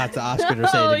 I had to ask her to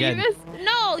say it again.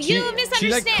 No, you misunderstand.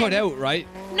 She like cut out, right?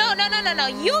 No.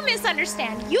 You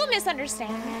misunderstand. You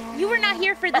misunderstand. You were not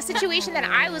here for the situation that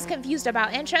I was confused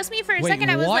about. And trust me, for a Wait, second,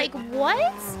 I was what? like,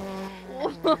 what?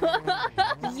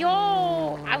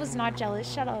 Yo, I was not jealous.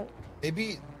 Shut up.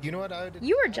 Maybe, you know what I would...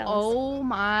 You were jealous. Oh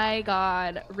my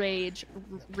god. Raging.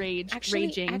 Actually, we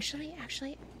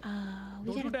Don't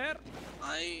do gotta... that.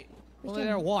 We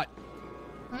There, can... what?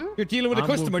 Hmm? You're dealing with a I'm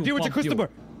going customer. to Deal with your pump you. customer.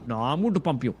 No, I'm going to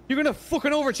pump you. You're gonna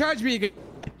fucking overcharge me again.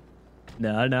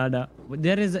 No.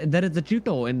 There is a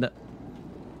Cheeto in the.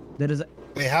 There is a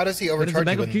Wait, how does he there is a overcharge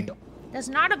bag you of when... Cheeto. That's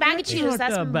not a bag of It's Cheetos. not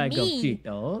That's a bag of me.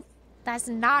 Cheetos. That's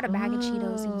not a bag of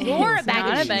Cheetos. Ah. You're a It's bag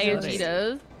not of a bag of Cheetos.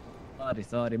 Cheetos.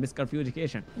 Sorry,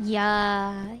 misconfusion.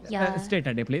 Yeah. State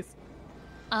ID, please.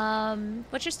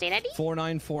 What's your state ID?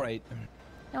 4948.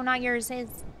 No, not yours. His.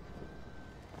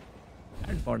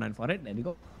 And 4948. There you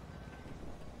go.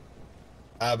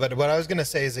 But what I was gonna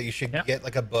say is that you should Yeah. get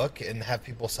like a book and have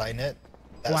people sign it.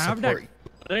 That Oh, I have that support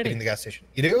already. in the gas station.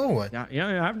 You do? Yeah, you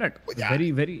have that. Yeah.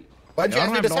 Very. Why'd you I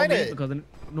ask don't me to have sign always it?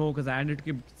 Because I need to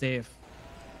keep safe.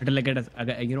 It'll like get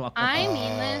a, you know. A I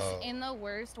mean this Oh. in the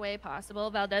worst way possible.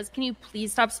 Valdez, can you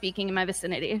please stop speaking in my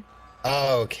vicinity?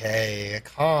 Okay,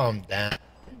 calm down.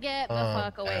 Get the Oh,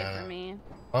 fuck away God. from me.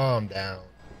 Calm down.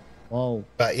 Whoa.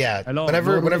 But yeah, Hello,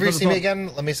 whenever no, you no, see no. me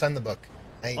again, let me sign the book.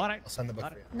 Alright. I'll sign the book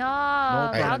Alright. for you. No,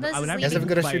 problem. Valdez I will is have You guys have a leaving.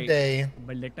 good rest of your day.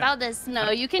 By later. Valdez,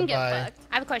 No, you can get Bye-bye. fucked.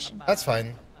 I have a question. That's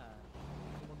fine.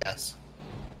 Yes.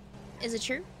 Is it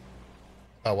true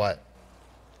About what?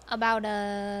 about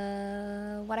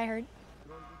what I heard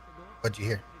What'd you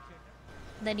hear?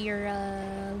 that you're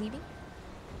leaving?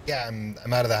 Yeah, I'm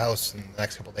out of the house in the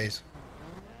next couple days.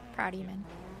 Proud of you, man.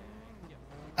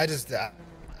 I just, like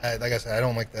I said, I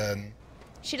don't like the.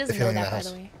 She doesn't know feeling in that, the by the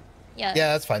house. way. Yeah.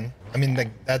 Yeah, that's fine. I mean, like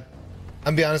that.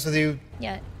 I'm be honest with you.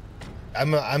 Yeah.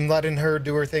 I'm letting her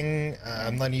do her thing.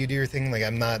 I'm letting you do your thing. Like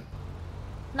I'm not.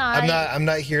 No, I'm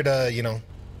not here to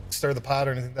stir the pot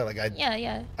or anything like that. Like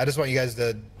Yeah. I just want you guys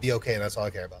to be okay, and that's all I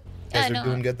care about. If you Yeah, guys no. are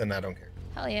doing good, then I don't care.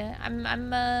 Hell yeah.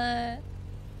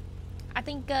 I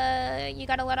think you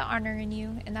got a lot of honor in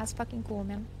you, and that's fucking cool,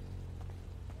 man.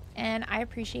 And I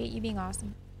appreciate you being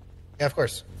awesome. Yeah, of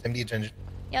course. Same to you, Ginger.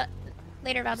 Yeah.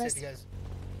 Later, Be safe, Valdez. you guys.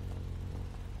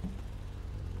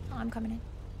 Oh, I'm coming in.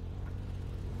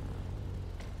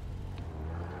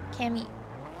 Cami,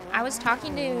 I was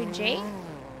talking to Jay,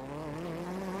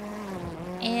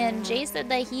 and Jay said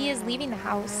that he is leaving the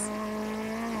house.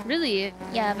 Really?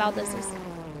 Yeah, Valdez is.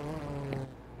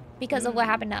 Because of what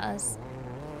happened to us.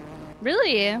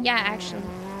 Really? Yeah, actually.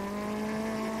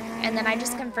 And then I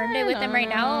just confirmed it with him right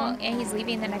now, and he's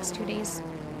leaving the next 2 days.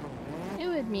 It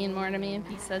would mean more to me if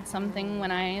he said something when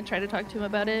I tried to talk to him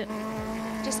about it.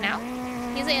 Just now?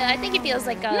 I think he feels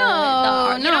like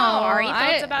No, you know how Ari no,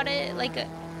 felt about it, like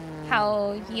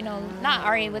how not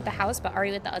Ari with the house, but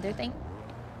Ari with the other thing.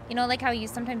 You know, like how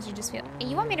sometimes you just feel. Hey,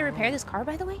 you want me to repair this car,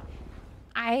 by the way?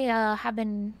 I have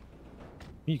been.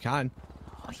 You can.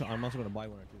 Oh, So yeah. I'm also gonna buy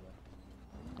one or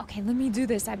two. Okay, let me do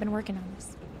this. I've been working on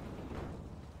this.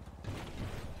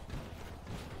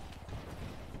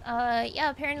 Yeah,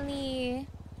 apparently,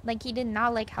 like, he did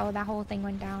not like how that whole thing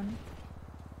went down.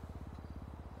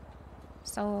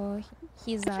 So,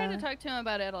 he's, I tried to talk to him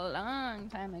about it a long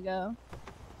time ago.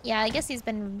 Yeah, I guess he's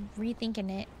been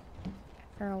rethinking it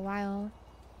for a while.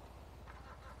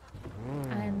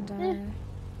 And,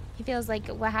 he feels like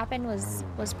what happened was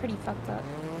pretty fucked up.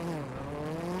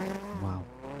 Wow.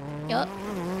 Yup.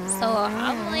 So,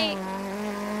 I'm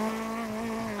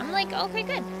like, okay,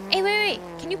 good. Hey, wait.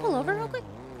 Can you pull over real quick?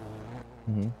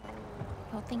 Mm-hmm.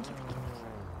 Oh, thank you.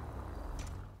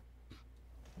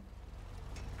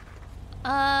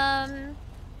 I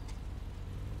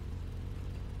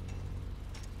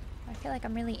feel like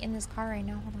I'm really in this car right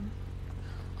now. Hold on.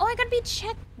 Oh, I gotta be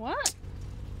checked. What?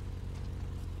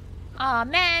 Aw,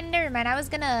 man, never mind. I was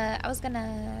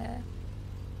gonna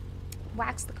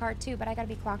wax the car too, but I gotta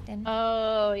be clocked in.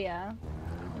 Oh, yeah.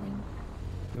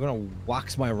 You're gonna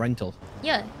wax my rental.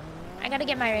 Yeah. I gotta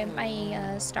get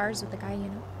my stars with the guy, you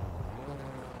know.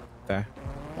 Fair.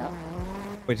 Yup.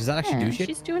 Wait, does that actually do shit?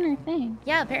 She's doing her thing.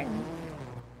 Yeah, apparently.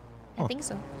 I Huh. think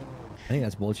so. I think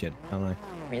that's bullshit. I don't know.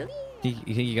 Really? You think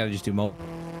you gotta just do mo?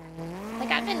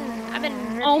 Like I've been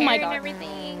repairing Oh my God.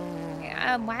 everything.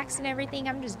 I'm waxing everything.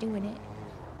 I'm just doing it.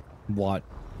 What?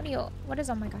 What is,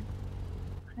 oh my God?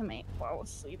 I might fall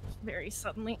asleep very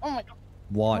suddenly. Oh my God.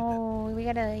 What? Oh, we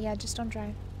gotta, yeah, just don't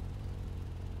drive.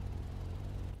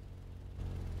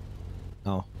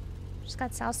 Oh. Just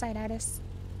got Southside at us.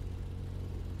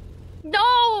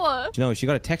 No! You know, she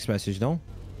got a text message, no?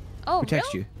 Oh, Who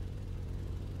texted really?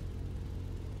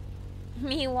 you?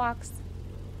 Me walks.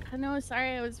 I know,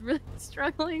 sorry, I was really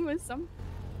struggling with some.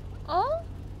 Oh?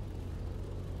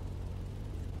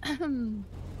 I'm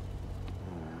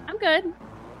good.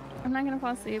 I'm not gonna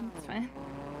fall asleep. It's fine.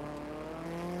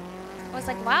 I was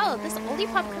like, wow, this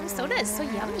oldie pop cream soda is so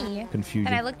yummy. Confusion.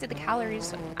 And I looked at the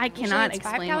calories. I Usually cannot it's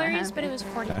 5 explain what calories, but it happened.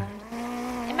 was 40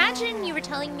 calories. Imagine you were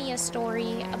telling me a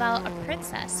story about a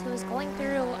princess who was going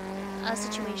through a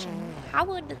situation. How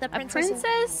would the A princess...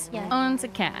 princess Yeah. owns a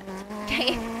cat.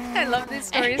 Okay, I love these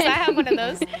stories. I have one of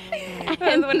those.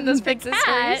 One of those the princess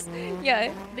cat, stories.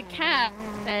 Yeah. The cat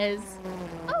says,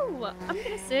 "Oh, I'm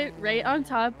gonna sit right on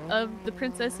top of the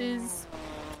princess's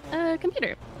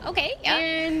computer." Okay, yeah.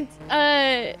 And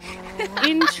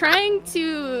in trying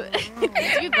to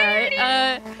do that,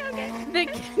 Yeah. the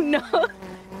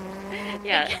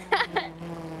cat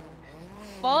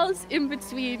falls in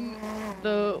between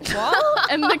the wall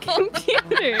and the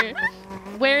computer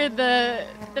where the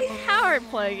power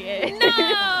plug is.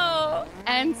 No!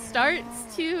 And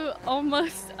starts to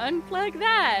almost unplug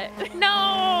that.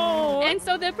 No! And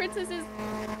so the princess is,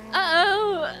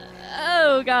 oh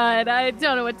God, I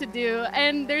don't know what to do.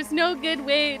 And there's no good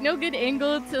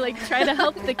angle to like try to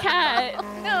help the cat.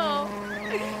 No.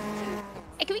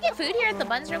 Hey, can we get food here at the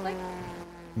Buns real quick?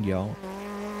 Yo.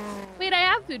 Wait, I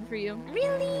have food for you.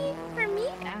 Really? For me?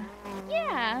 Yeah.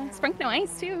 Yeah. Sprunk no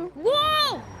ice too.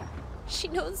 Whoa! She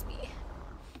knows me.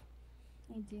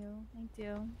 I do.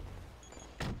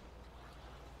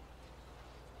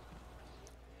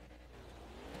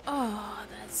 Oh,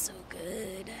 that's so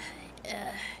good.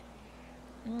 There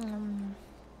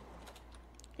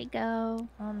you go.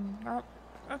 Oh,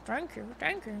 thank you.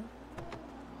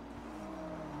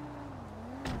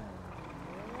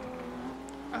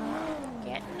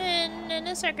 Getting in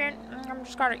a second. I'm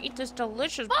just gotta eat this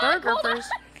delicious burger first.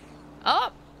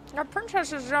 Oh, our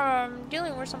princess is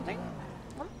dealing with something.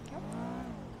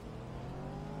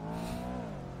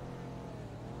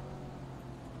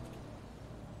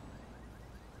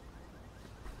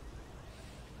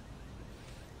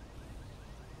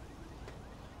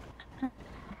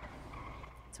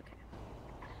 It's okay.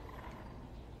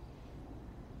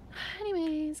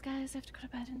 Anyways, guys, I have to go to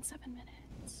bed in 7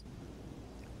 minutes.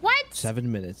 What?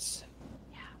 7 minutes.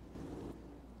 Yeah.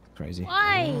 Crazy.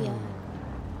 Why?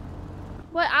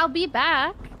 Well, I'll be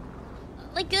back.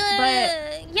 Like,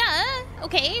 But- yeah.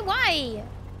 Okay, why?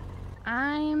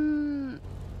 I'm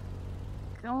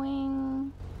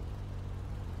going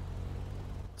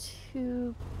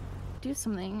to do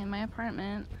something in my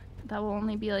apartment that will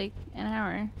only be like an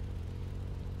hour.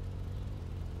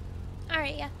 All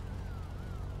right, yeah.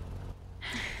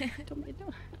 Don't.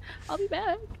 I'll be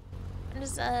back.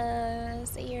 Just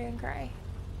sit here and cry.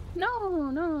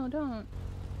 No, don't.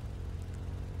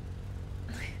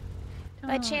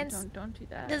 By chance, don't do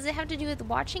that. does it have to do with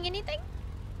watching anything?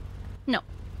 No.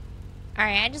 All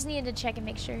right, I just needed to check and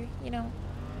make sure, you know.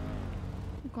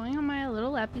 I'm going on my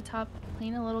little laptop,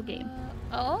 playing a little game.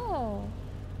 Oh.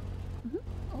 Mhm.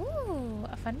 Ooh,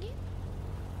 a fun game?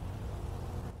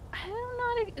 I I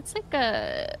don't know. It's like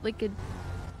a.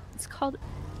 It's called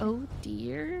Oh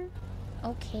Deer,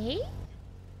 Okay.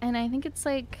 and I think it's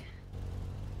like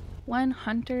one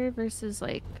hunter versus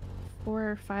like 4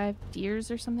 or 5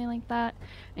 deers or something like that,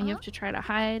 and you have to try to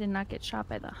hide and not get shot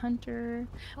by the hunter.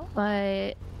 Oh.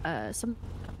 But something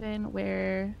happened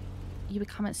where you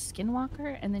become a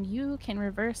skinwalker, and then you can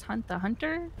reverse hunt the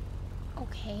hunter.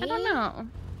 Okay. I don't know.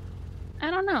 I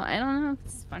don't know if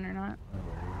it's fun or not.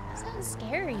 Sounds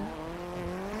scary.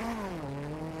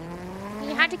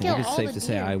 You had to I kill think it's all safe the to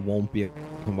say deer. I won't be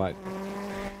come back.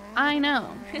 I know.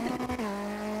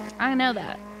 I know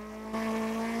that.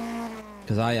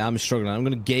 Because I am struggling. I'm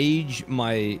going to gauge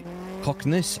my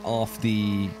cockness off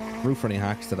the roof running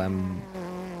hacks that I'm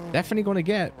definitely going to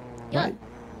get. Yeah. Right?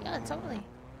 Yeah, totally.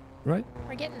 Right?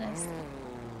 We're getting this.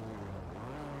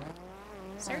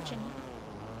 Searching.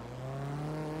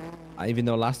 Even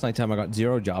though last night time I got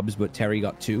 0 jobs, but Terry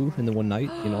got 2 in the one night.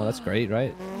 You know, that's great,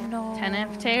 right? No.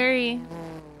 10F Terry.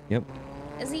 Yep.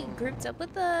 Is he grouped up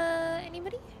with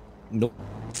anybody? Nope.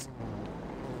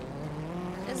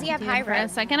 Does he have Dude, high for a red?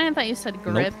 second, I thought you said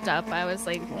gripped up. I was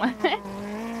like, what?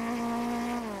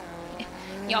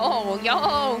 Yo,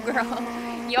 girl.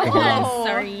 Yo.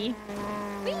 Sorry.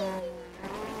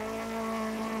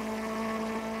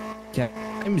 Yeah,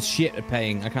 I'm shit at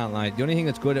paying. I can't lie. The only thing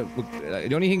that's good at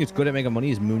making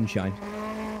money is moonshine.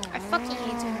 I fucking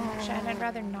hate doing moonshine. I'd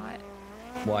rather not.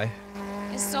 Why?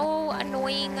 It's so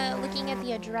annoying looking at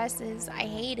the addresses. I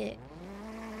hate it.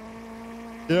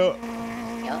 Yeah,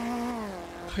 Yup.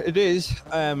 it is.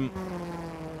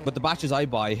 But the batches I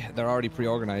buy, they're already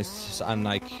pre-organized, and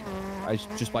like, I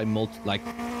just buy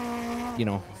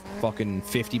fucking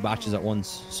 50 batches at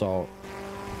once. So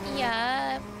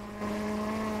Yeah.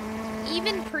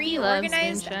 Even loves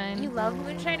pre-organized. moonshine. You love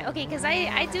moonshine? Okay, because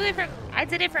I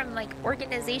did it from like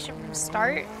organization from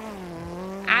start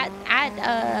at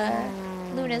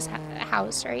Luna's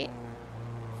house, right?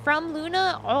 From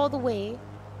Luna all the way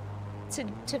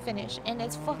to finish, and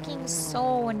it's fucking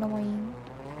so annoying.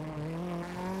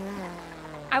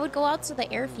 I would go out to the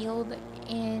airfield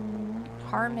in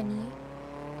Harmony,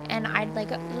 and I'd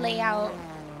like lay out.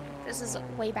 This is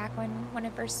way back when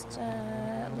it first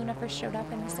Luna first showed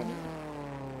up in the city.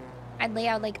 I'd lay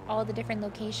out like all the different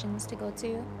locations to go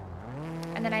to,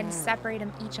 and then I'd separate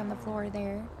them each on the floor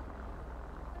there.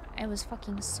 It was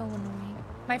fucking so annoying.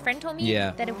 My friend told me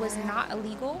that it was not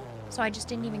illegal, so I just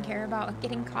didn't even care about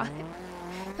getting caught.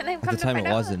 And I've at come the to time find it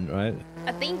out, wasn't, right?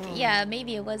 I think, yeah,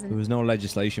 maybe it There wasn't. was no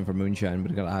legislation for moonshine,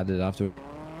 but it got added after.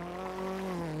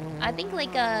 I think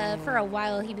like for a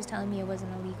while he was telling me it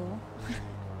wasn't illegal.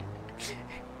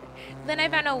 Then I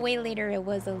found out way later it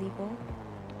was illegal.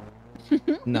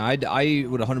 No, I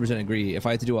would 100% agree. If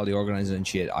I had to do all the organizing and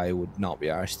shit, I would not be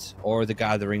arsed. Or the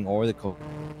gathering, or the cook.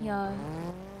 Yeah.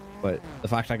 But the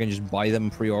fact I can just buy them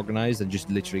pre-organized and just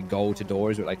literally go to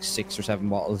doors with like 6 or 7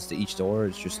 bottles to each door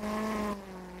is just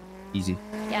easy.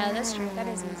 Yeah, that's true. That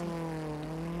is easy.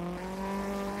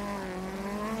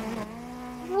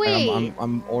 Wait. Like,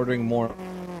 I'm ordering more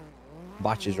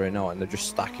batches right now, and they're just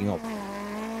stacking up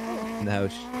in the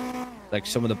house. Like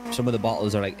some of the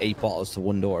bottles are like 8 bottles to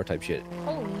 1 door type shit.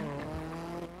 Holy.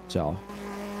 So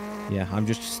yeah, I'm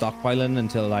just stockpiling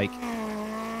until like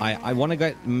I want to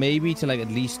get maybe to like at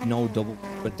least no double,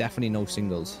 but definitely no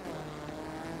singles.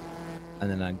 And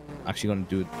then I'm actually going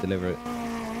to deliver it.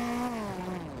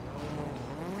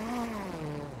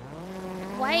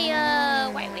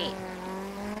 Why wait?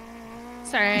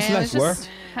 Sorry, It's I less was work. just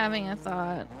having a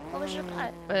thought, What was your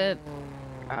thought? but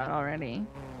forgot already.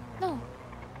 No.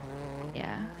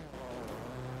 Yeah.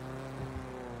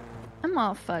 I'm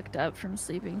all fucked up from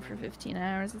sleeping for 15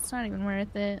 hours. It's not even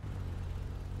worth it.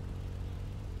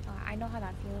 I know how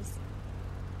that feels.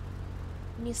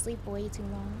 When you sleep way too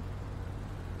long.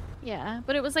 Yeah,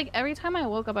 but it was like every time I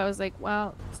woke up, I was like,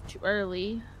 well, it's too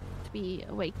early to be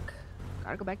awake.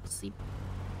 Gotta go back to sleep.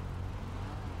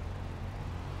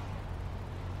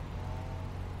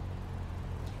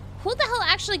 Who the hell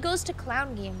actually goes to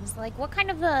clown games? Like, what kind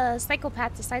of a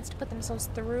psychopath decides to put themselves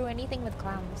through anything with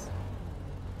clowns?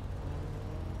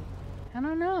 I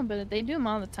don't know, but they do them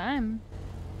all the time.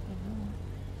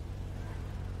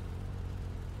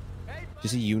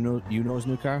 Did you see Yuno's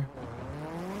new car?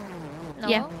 No?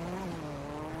 Yeah.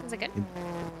 Is it good?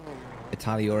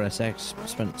 Italia RSX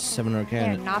spent 700k. They're on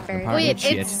it. not very Apparently Wait, it's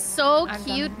shit. it's so I'm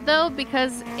cute done. though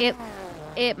because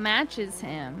it matches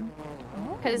him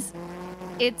Oh. because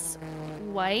it's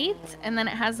white and then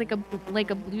it has like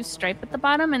a blue stripe at the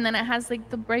bottom and then it has like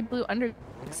the bright blue under.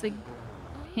 It's like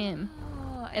him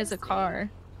Oh, as I a see. car.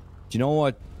 Do you know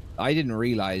what? I didn't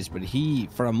realize, but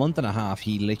for a month and a half,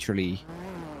 he literally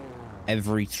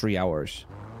every 3 hours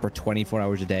for 24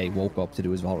 hours a day woke up to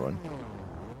do his vault run.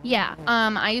 Yeah.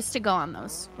 I used to go on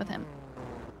those with him.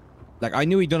 Like, I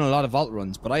knew he'd done a lot of vault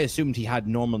runs, but I assumed he had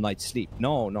normal night's sleep.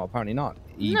 No, apparently not.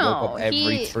 He woke up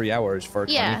every 3 hours for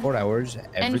 24 hours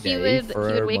every day for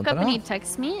he would wake up and a he'd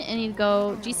text me and he'd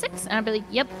go G6 and I'd be like,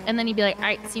 yep. And then he'd be like, all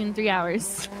right, see you in 3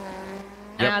 hours.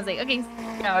 And I was like, okay,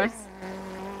 3 hours.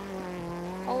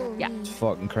 Holy. Yeah. It's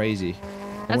fucking crazy.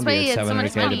 That's why he had so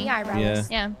much money. Yeah.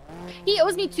 Yeah. He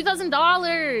owes me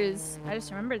 $2,000. I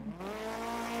just remembered.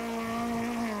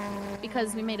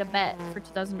 Because we made a bet for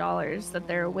 $2,000 that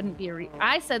there wouldn't be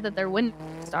I said that there wouldn't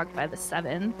be stock by the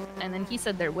 7th, and then he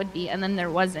said there would be, and then there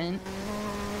wasn't.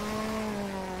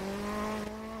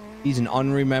 He's an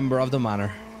honorary member of the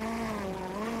manor.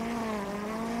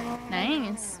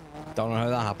 Nice. Don't know how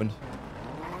that happened.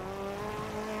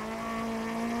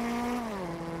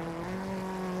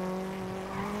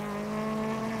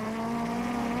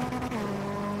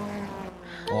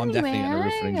 Oh, I'm definitely getting a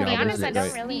roofing job. To be honest, This I is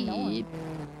don't great. really know him.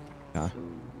 Yeah.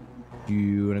 Do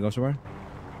you want to go somewhere?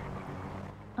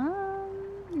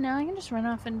 No, I can just run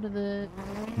off into the...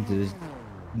 Into this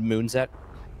moonset?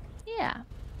 Yeah.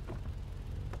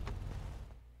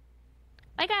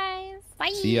 Bye, guys.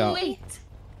 Bye. See ya. Wait.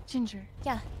 Ginger.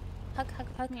 Yeah. Hug, hug,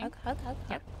 hug, Come here. hug, hug, hug,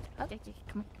 hug, hug. Yeah,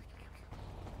 come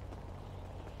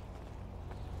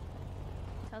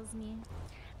on. Tells me,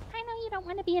 I know you don't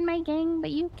want to be in my gang,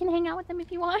 but you can hang out with them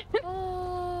if you want.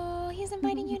 Oh, he's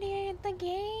inviting you to the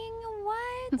gang?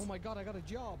 What? Oh my god, I got a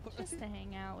job. Just to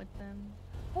hang out with them.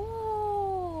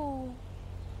 Oh.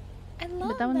 I love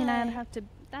But that would mean that. I would have to.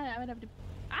 I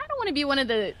don't want to be one of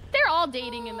the. They're all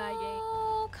dating in that gang.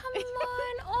 Oh, come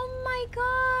on. Oh my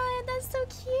god. That's so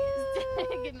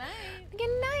cute. Good night.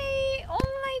 Good night. Oh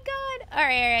my god.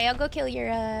 Alright. I'll go kill your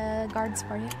guards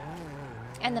for you.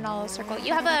 And then I'll circle.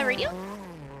 You have a radio?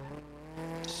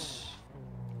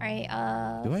 Alright,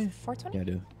 Do I? 420? Yeah, I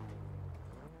do.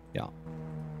 Yeah.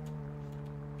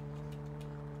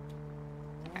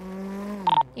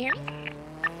 You hear me?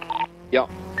 Yeah.